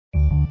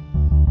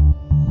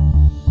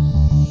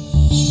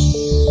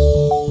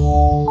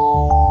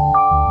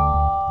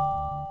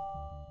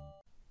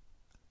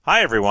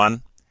Hi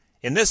everyone!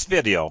 In this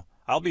video,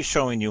 I'll be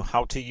showing you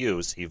how to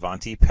use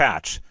Ivanti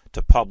Patch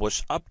to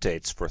publish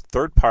updates for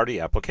third-party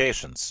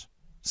applications.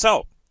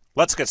 So,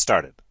 let's get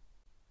started.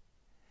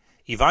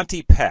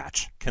 Ivanti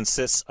Patch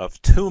consists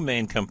of two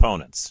main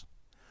components.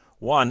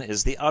 One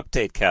is the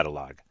Update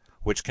Catalog,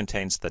 which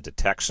contains the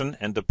detection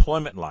and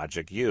deployment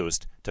logic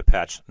used to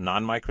patch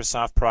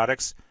non-Microsoft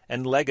products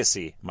and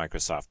legacy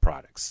Microsoft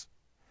products.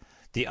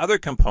 The other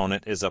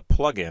component is a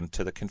plugin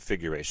to the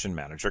Configuration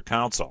Manager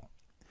console.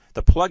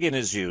 The plugin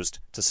is used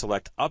to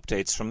select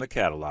updates from the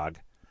catalog,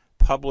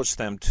 publish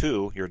them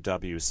to your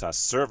WSUS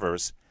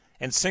servers,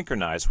 and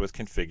synchronize with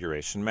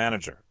Configuration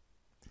Manager.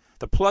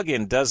 The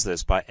plugin does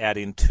this by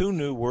adding two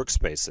new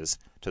workspaces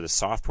to the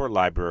Software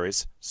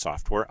Libraries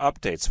Software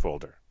Updates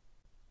folder.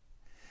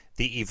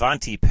 The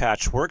Ivanti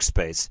Patch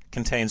workspace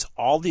contains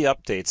all the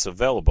updates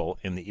available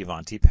in the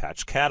Ivanti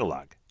Patch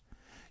catalog.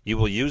 You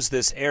will use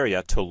this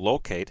area to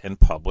locate and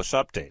publish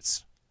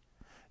updates.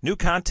 New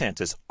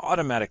content is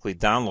automatically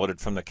downloaded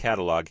from the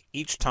catalog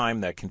each time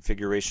that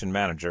Configuration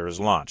Manager is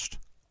launched,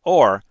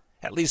 or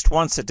at least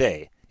once a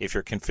day if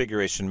your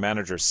Configuration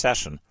Manager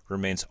session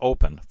remains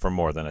open for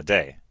more than a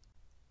day.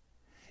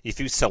 If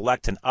you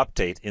select an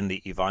update in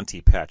the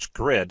Ivanti Patch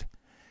grid,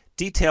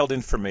 detailed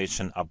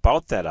information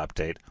about that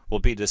update will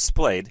be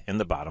displayed in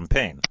the bottom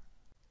pane.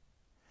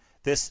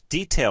 This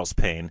Details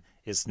pane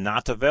is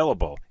not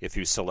available if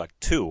you select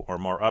two or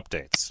more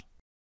updates.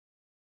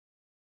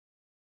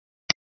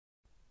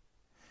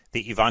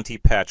 The Ivanti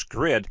Patch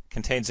grid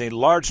contains a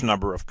large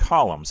number of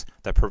columns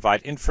that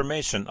provide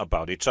information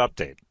about each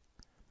update.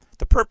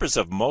 The purpose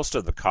of most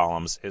of the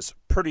columns is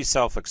pretty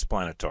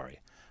self-explanatory,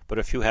 but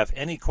if you have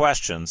any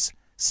questions,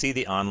 see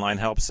the online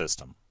help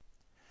system.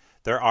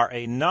 There are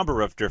a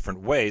number of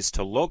different ways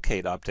to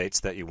locate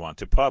updates that you want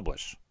to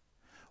publish.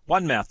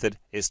 One method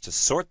is to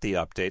sort the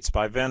updates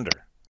by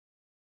vendor.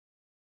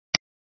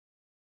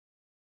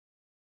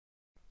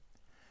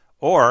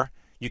 Or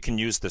you can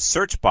use the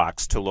search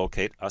box to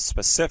locate a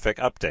specific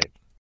update.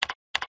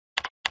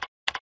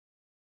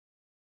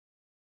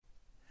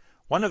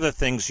 One of the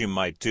things you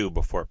might do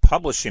before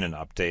publishing an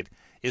update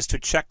is to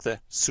check the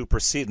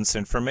supersedence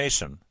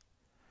information.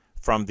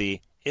 From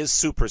the Is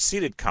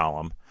Superseded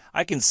column,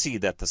 I can see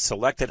that the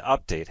selected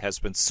update has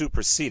been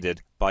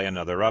superseded by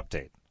another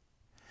update.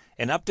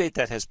 An update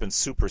that has been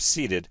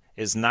superseded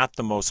is not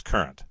the most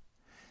current.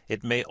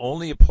 It may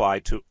only apply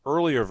to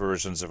earlier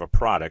versions of a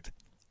product,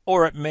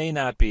 or it may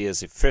not be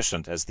as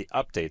efficient as the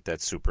update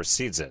that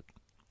supersedes it.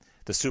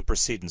 The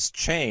supersedence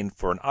chain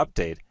for an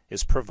update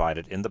is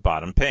provided in the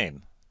bottom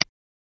pane.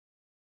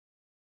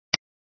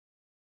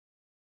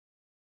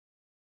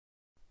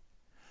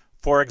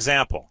 For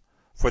example,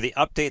 for the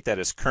update that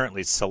is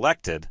currently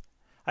selected,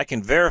 I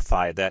can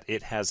verify that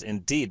it has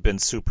indeed been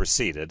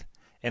superseded,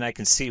 and I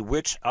can see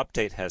which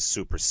update has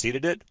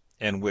superseded it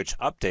and which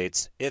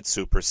updates it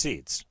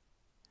supersedes.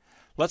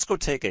 Let's go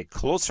take a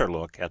closer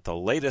look at the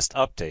latest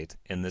update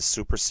in this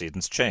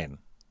supersedence chain.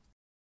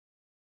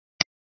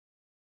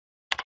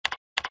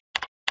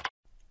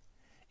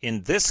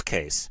 In this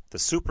case, the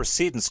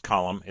supersedence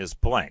column is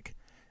blank,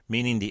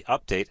 meaning the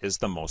update is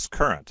the most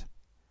current.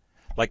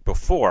 Like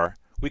before,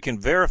 we can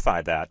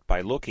verify that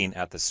by looking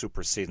at the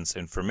supersedence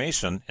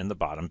information in the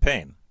bottom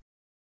pane.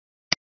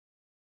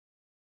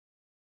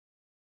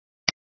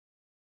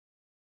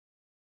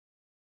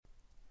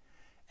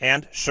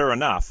 And sure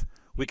enough,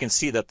 we can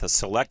see that the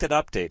selected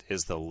update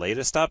is the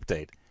latest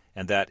update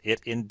and that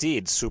it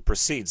indeed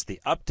supersedes the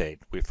update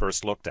we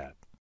first looked at.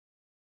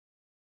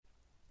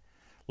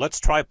 Let's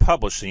try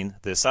publishing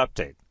this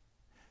update.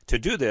 To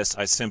do this,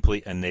 I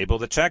simply enable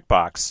the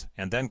checkbox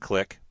and then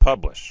click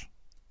Publish.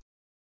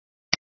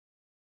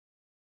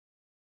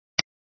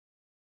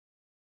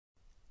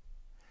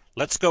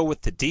 Let's go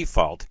with the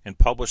default and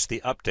publish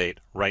the update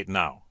right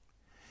now.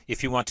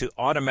 If you want to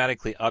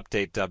automatically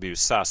update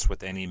WSUS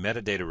with any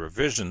metadata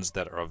revisions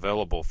that are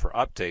available for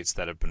updates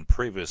that have been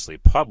previously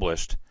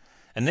published,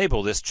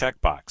 enable this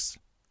checkbox.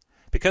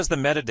 Because the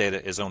metadata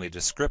is only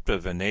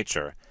descriptive in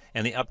nature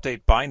and the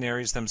update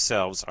binaries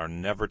themselves are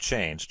never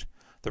changed,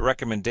 the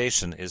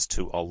recommendation is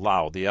to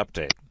allow the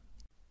update.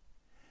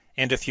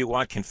 And if you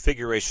want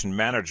Configuration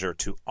Manager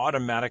to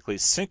automatically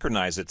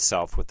synchronize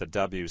itself with the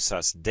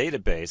WSUS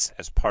database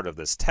as part of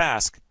this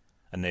task,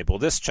 enable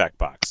this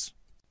checkbox.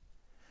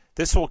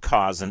 This will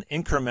cause an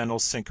incremental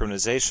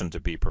synchronization to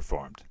be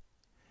performed.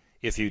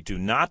 If you do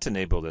not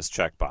enable this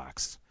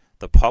checkbox,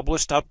 the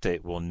published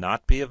update will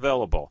not be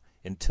available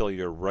until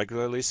your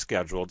regularly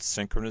scheduled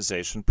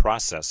synchronization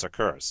process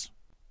occurs.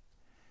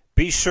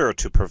 Be sure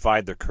to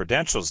provide the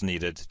credentials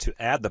needed to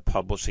add the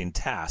publishing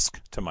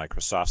task to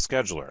Microsoft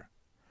Scheduler.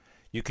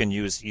 You can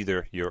use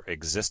either your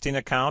existing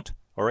account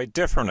or a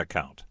different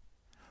account.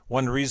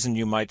 One reason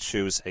you might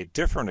choose a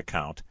different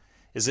account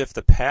is if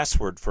the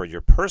password for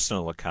your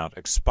personal account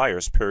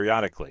expires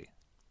periodically.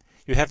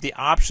 You have the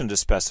option to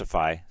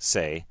specify,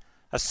 say,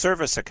 a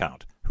service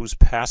account whose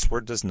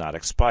password does not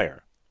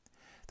expire.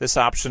 This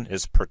option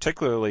is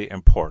particularly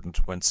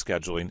important when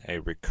scheduling a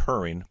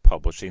recurring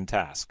publishing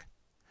task.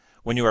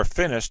 When you are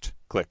finished,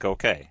 click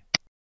OK.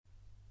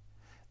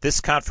 This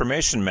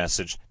confirmation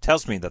message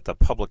tells me that the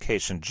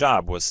publication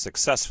job was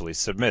successfully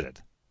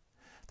submitted.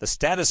 The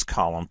status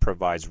column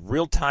provides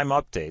real-time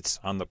updates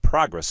on the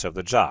progress of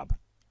the job.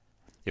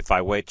 If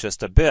I wait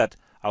just a bit,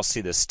 I'll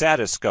see the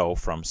status go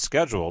from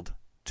scheduled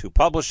to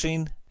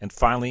publishing and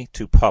finally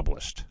to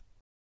published.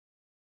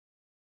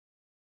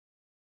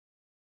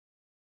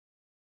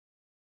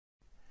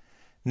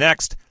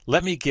 Next,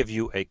 let me give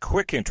you a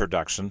quick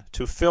introduction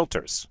to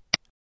filters.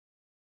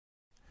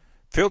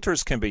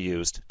 Filters can be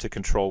used to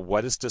control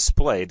what is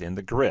displayed in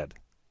the grid.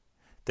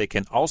 They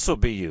can also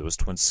be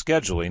used when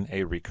scheduling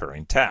a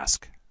recurring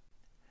task.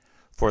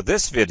 For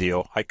this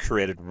video, I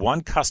created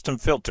one custom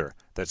filter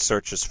that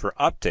searches for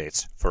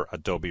updates for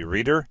Adobe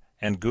Reader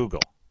and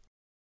Google.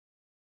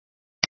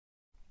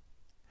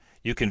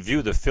 You can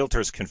view the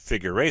filter's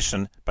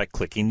configuration by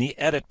clicking the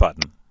Edit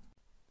button.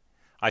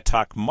 I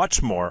talk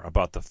much more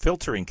about the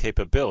filtering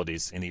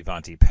capabilities in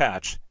Ivanti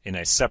Patch in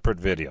a separate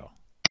video.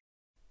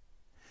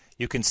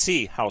 You can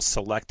see how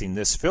selecting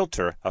this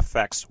filter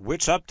affects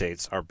which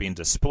updates are being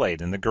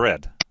displayed in the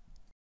grid.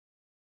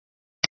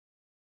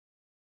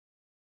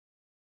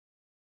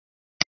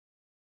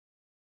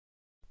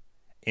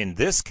 In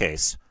this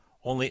case,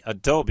 only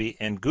Adobe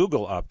and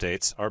Google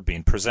updates are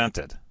being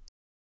presented.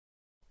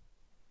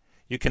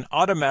 You can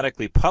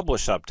automatically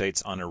publish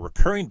updates on a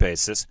recurring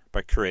basis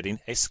by creating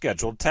a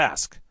scheduled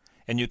task,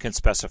 and you can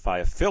specify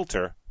a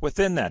filter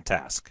within that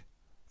task.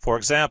 For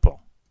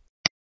example,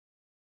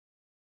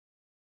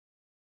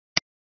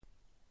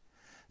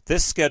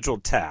 this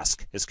scheduled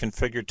task is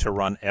configured to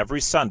run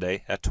every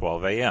Sunday at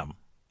 12 a.m.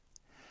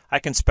 I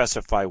can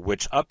specify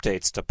which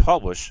updates to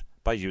publish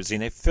by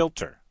using a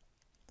filter.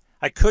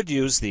 I could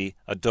use the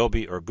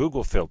Adobe or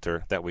Google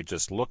filter that we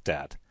just looked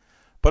at,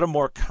 but a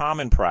more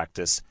common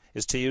practice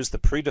is to use the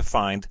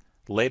predefined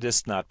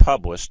Latest Not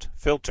Published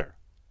filter.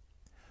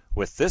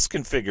 With this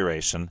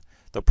configuration,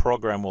 the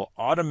program will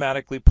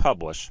automatically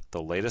publish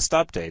the latest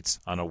updates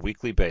on a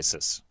weekly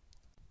basis.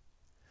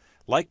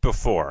 Like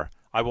before,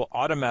 I will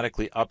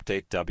automatically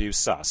update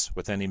WSUS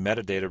with any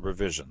metadata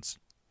revisions,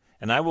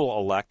 and I will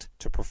elect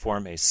to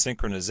perform a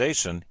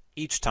synchronization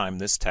each time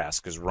this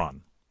task is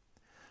run.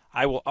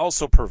 I will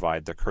also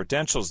provide the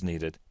credentials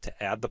needed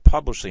to add the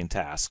publishing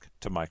task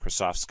to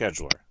Microsoft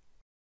Scheduler.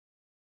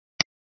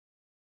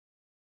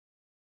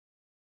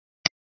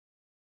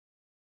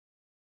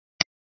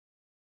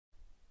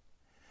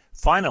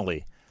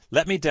 Finally,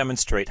 let me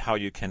demonstrate how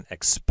you can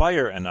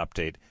expire an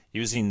update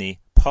using the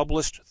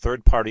Published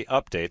Third-Party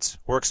Updates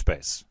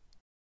workspace.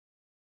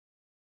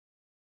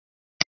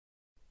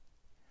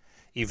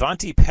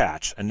 Ivanti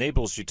Patch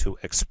enables you to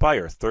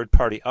expire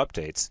third-party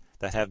updates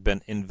that have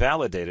been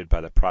invalidated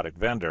by the product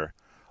vendor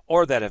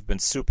or that have been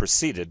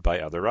superseded by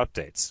other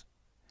updates.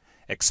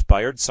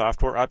 Expired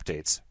software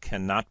updates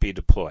cannot be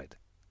deployed.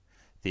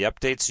 The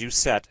updates you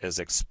set as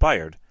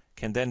expired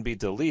can then be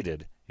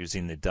deleted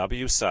using the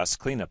WSUS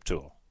cleanup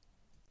tool.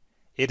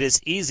 It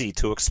is easy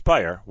to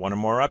expire one or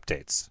more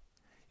updates.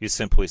 You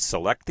simply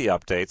select the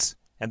updates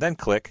and then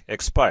click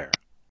Expire.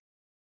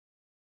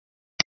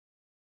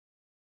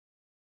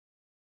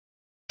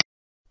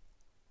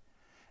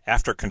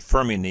 After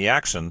confirming the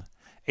action,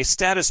 a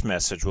status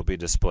message will be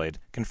displayed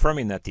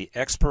confirming that the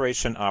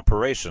expiration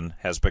operation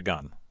has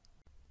begun.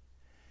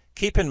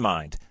 Keep in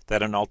mind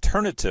that an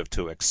alternative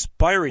to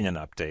expiring an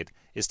update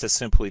is to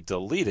simply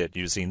delete it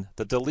using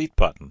the Delete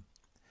button.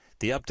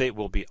 The update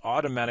will be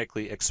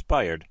automatically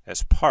expired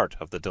as part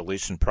of the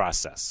deletion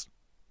process.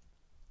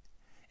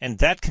 And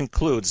that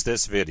concludes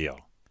this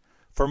video.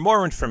 For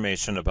more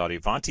information about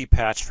Ivanti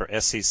Patch for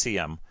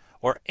SCCM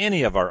or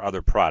any of our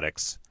other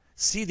products,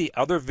 see the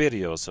other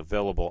videos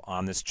available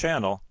on this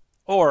channel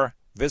or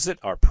visit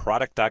our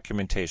product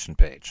documentation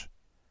page.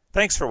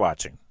 Thanks for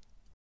watching.